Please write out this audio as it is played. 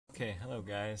Okay, hello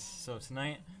guys. So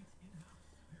tonight,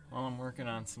 while I'm working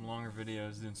on some longer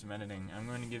videos, doing some editing, I'm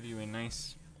going to give you a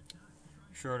nice,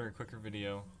 shorter, quicker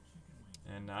video,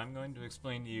 and I'm going to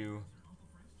explain to you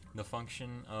the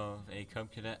function of a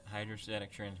Cub Cadet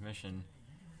hydrostatic transmission.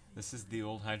 This is the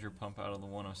old hydro pump out of the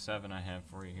 107 I have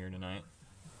for you here tonight.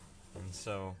 And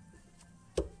so,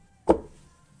 I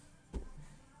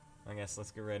guess let's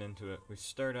get right into it. We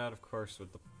start out, of course,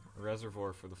 with the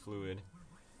reservoir for the fluid.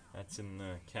 That's in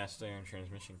the cast iron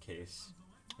transmission case,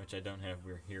 which I don't have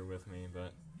here with me,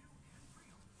 but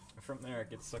from there it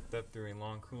gets sucked up through a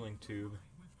long cooling tube,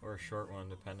 or a short one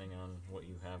depending on what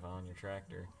you have on your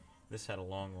tractor. This had a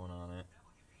long one on it,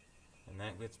 and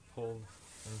that gets pulled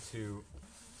into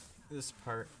this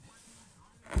part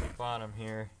at the bottom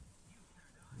here.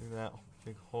 Do that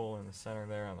big hole in the center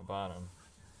there on the bottom,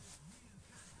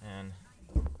 and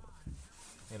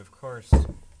it of course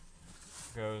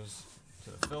goes to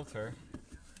the filter.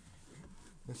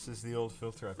 This is the old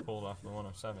filter I pulled off the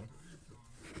 107.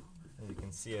 As you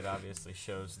can see, it obviously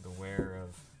shows the wear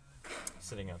of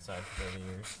sitting outside for 30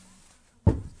 years.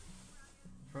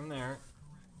 From there,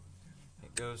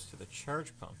 it goes to the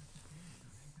charge pump.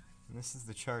 And this is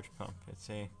the charge pump. It's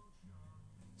a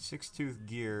 6-tooth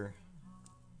gear,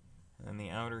 and the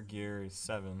outer gear is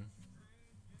 7. And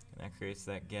that creates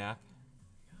that gap,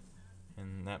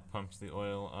 and that pumps the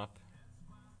oil up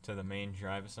to the main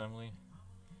drive assembly.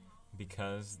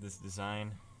 Because this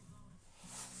design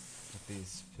with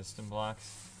these piston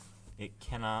blocks, it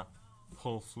cannot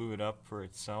pull fluid up for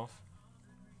itself,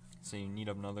 so you need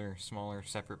another smaller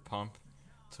separate pump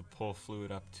to pull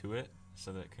fluid up to it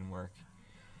so that it can work.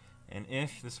 And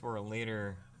if this were a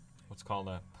later what's called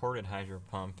a ported hydro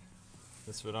pump,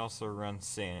 this would also run,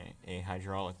 say, a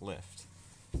hydraulic lift,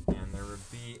 and there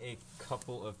would be a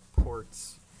couple of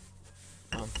ports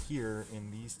here in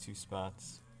these two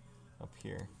spots up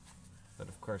here, but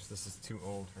of course this is too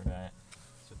old for that,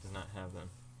 so it does not have them.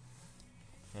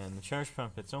 And the charge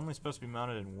pump, it's only supposed to be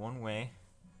mounted in one way,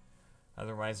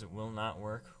 otherwise it will not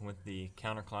work with the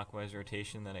counterclockwise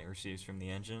rotation that it receives from the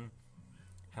engine.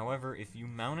 However, if you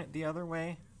mount it the other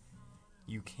way,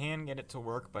 you can get it to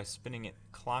work by spinning it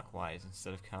clockwise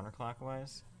instead of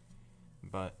counterclockwise,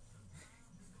 but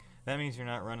that means you're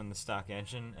not running the stock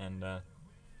engine, and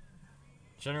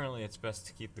generally it's best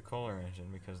to keep the Kohler engine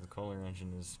because the Kohler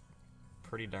engine is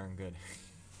pretty darn good.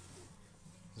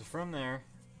 So from there,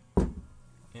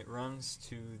 it runs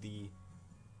to the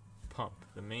pump,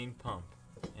 the main pump,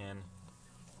 and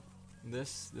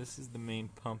this is the main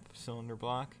pump cylinder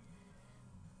block,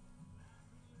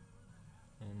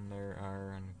 and there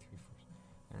are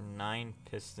 9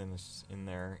 pistons in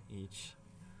there each,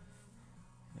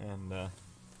 and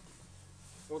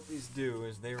what these do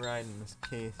is they ride in this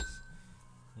case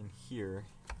in here,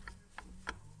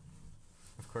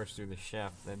 of course through the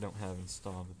shaft that I don't have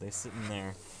installed, but they sit in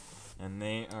there, and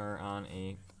they are on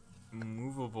a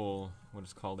movable, what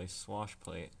is called a swash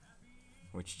plate,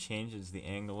 which changes the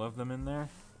angle of them in there,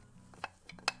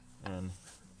 and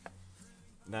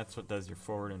that's what does your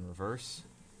forward and reverse.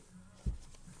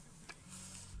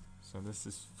 So this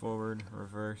is forward,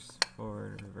 reverse,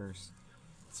 forward, reverse.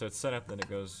 So it's set up that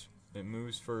it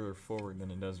moves further forward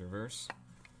than it does reverse.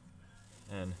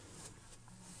 And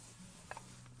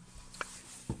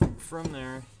from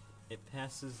there, it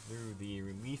passes through the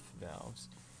relief valves.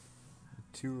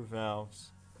 2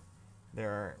 valves. There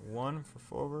are 1 for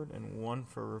forward and 1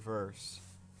 for reverse.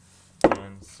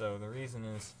 And so the reason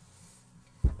is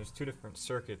there's 2 different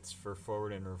circuits for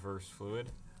forward and reverse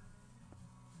fluid.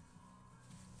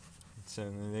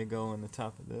 So they go in the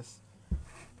top of this,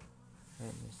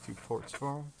 and there's 2 ports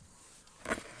for them.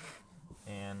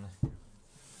 And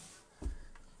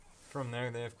from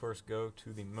there, they of course go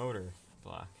to the motor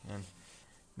block, and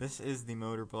this is the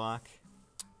motor block.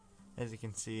 As you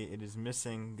can see, it is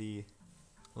missing the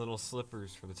little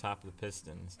slippers for the top of the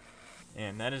pistons,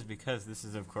 and that is because this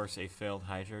is of course a failed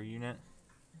hydro unit.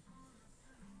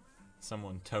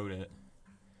 Someone towed it.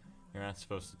 You're not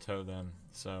supposed to tow them,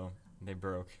 so they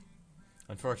broke.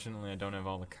 Unfortunately, I don't have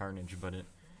all the carnage, but it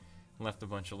left a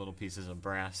bunch of little pieces of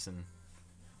brass and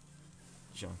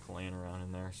junk laying around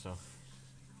in there, so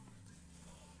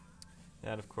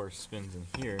that of course spins in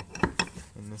here,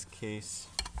 in this case,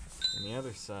 on the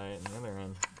other side, on the other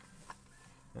end,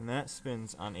 and that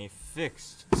spins on a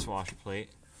fixed swash plate.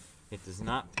 It does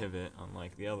not pivot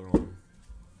unlike the other one,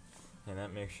 and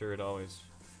that makes sure it always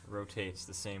rotates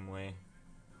the same way,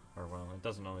 or well, it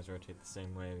doesn't always rotate the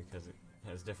same way because it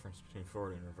has difference between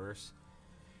forward and reverse,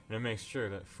 and it makes sure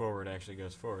that forward actually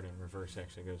goes forward and reverse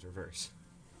actually goes reverse.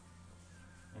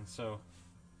 And so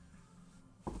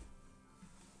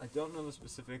I don't know the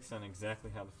specifics on exactly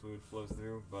how the fluid flows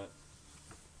through, but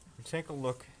take a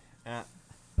look at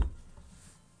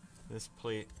this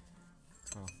plate,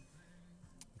 the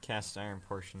cast iron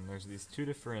portion. There's these two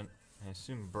different, I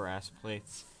assume, brass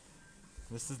plates.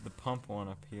 This is the pump one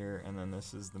up here, and then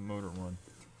this is the motor one.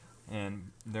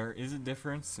 And there is a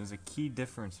difference, there's a key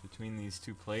difference between these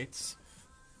two plates.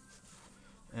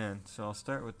 And so I'll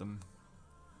start with the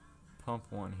pump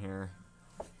one here.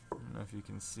 I don't know if you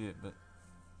can see it, but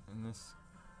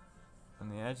on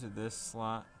the edge of this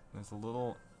slot, there's a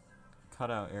little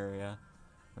cutout area,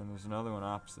 and there's another one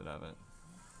opposite of it.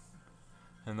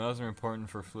 And those are important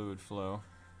for fluid flow.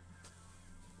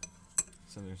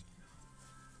 So there's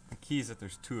the key is that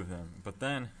there's two of them. But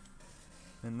then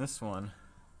in this one,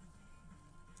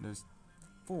 there's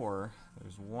four.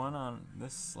 There's one on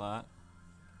this slot,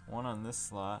 one on this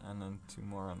slot, and then two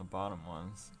more on the bottom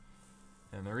ones.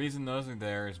 And the reason those are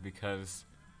there is because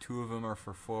two of them are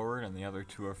for forward and the other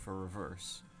two are for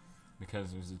reverse,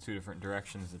 because there's the two different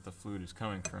directions that the fluid is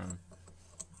coming from.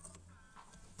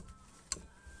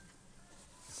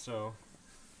 So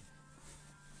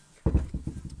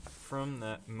from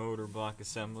that motor block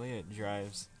assembly, it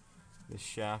drives this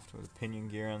shaft with a pinion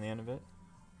gear on the end of it,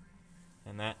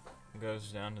 and that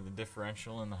goes down to the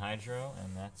differential in the hydro,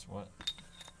 and that's what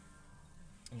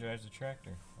drives the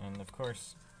tractor. And of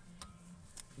course,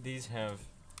 these have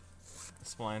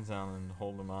splines on them to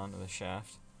hold them onto the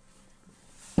shaft.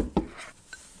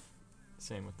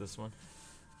 Same with this one.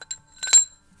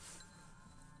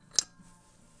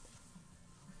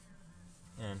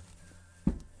 And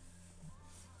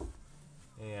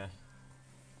yeah,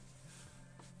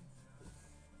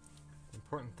 the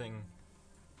important thing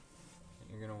that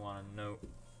you're going to want to note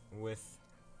with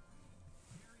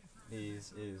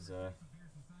these is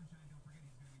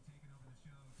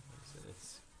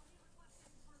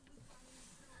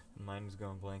mine's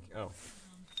going blank. Oh,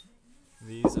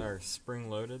 these are spring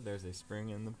loaded. There's a spring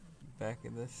in the back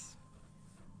of this.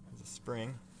 There's a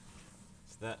spring,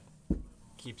 so that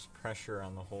keeps pressure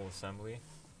on the whole assembly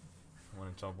when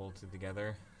it's all bolted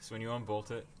together. So when you unbolt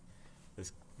it,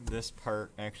 this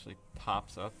part actually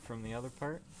pops up from the other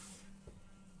part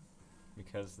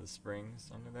because the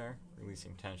spring's under there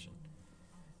releasing tension.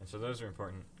 And so those are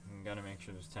important. You gotta make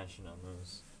sure there's tension on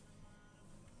those.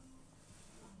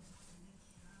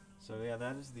 So yeah,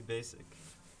 that is the basic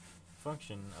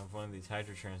function of one of these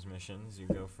hydro transmissions. You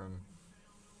go from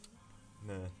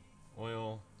the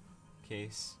oil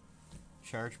case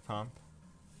charge pump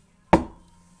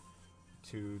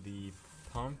to the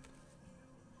pump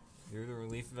through the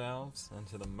relief valves, then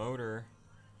to the motor,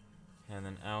 and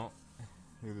then out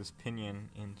through this pinion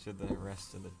into the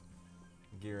rest of the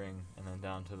gearing, and then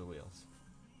down to the wheels.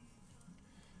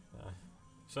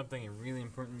 Something really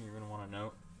important you're going to want to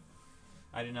note: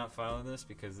 I did not follow this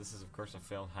because this is of course a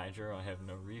failed hydro. I have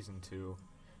no reason to,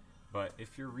 but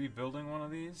if you're rebuilding one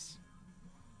of these,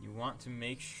 you want to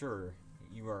make sure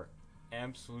you are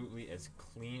absolutely as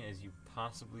clean as you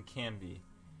possibly can be.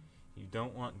 You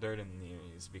don't want dirt in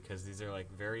these because these are like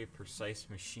very precise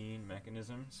machine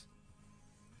mechanisms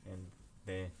and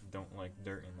they don't like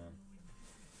dirt in them.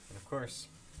 And of course,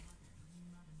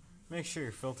 make sure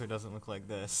your filter doesn't look like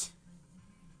this.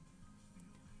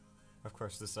 Of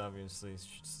course, this obviously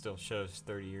still shows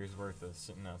 30 years worth of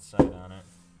sitting outside on it.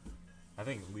 I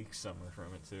think it leaks somewhere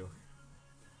from it too.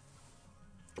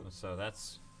 So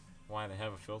that's why they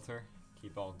have a filter.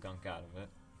 Keep all gunk out of it,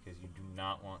 because you do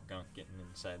not want gunk getting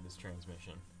inside this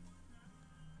transmission.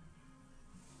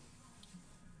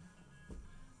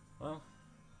 Well,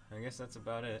 I guess that's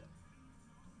about it.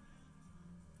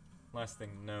 Last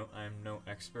thing to note, I am no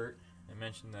expert. I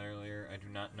mentioned that earlier. I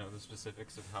do not know the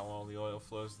specifics of how all the oil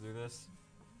flows through this,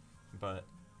 but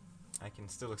I can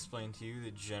still explain to you the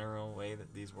general way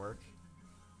that these work,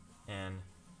 and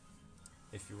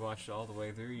if you watched all the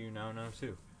way through, you now know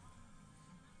too.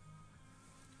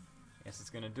 I guess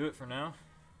it's going to do it for now.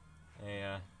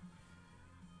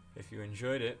 If you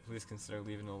enjoyed it, please consider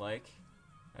leaving a like.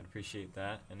 I'd appreciate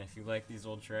that. And if you like these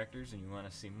old tractors and you want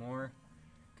to see more,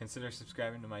 consider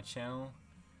subscribing to my channel.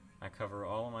 I cover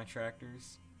all of my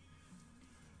tractors.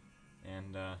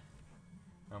 And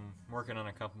I'm working on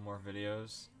a couple more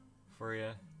videos for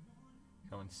you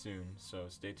coming soon, so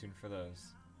stay tuned for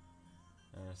those.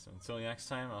 So until next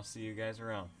time, I'll see you guys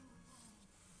around.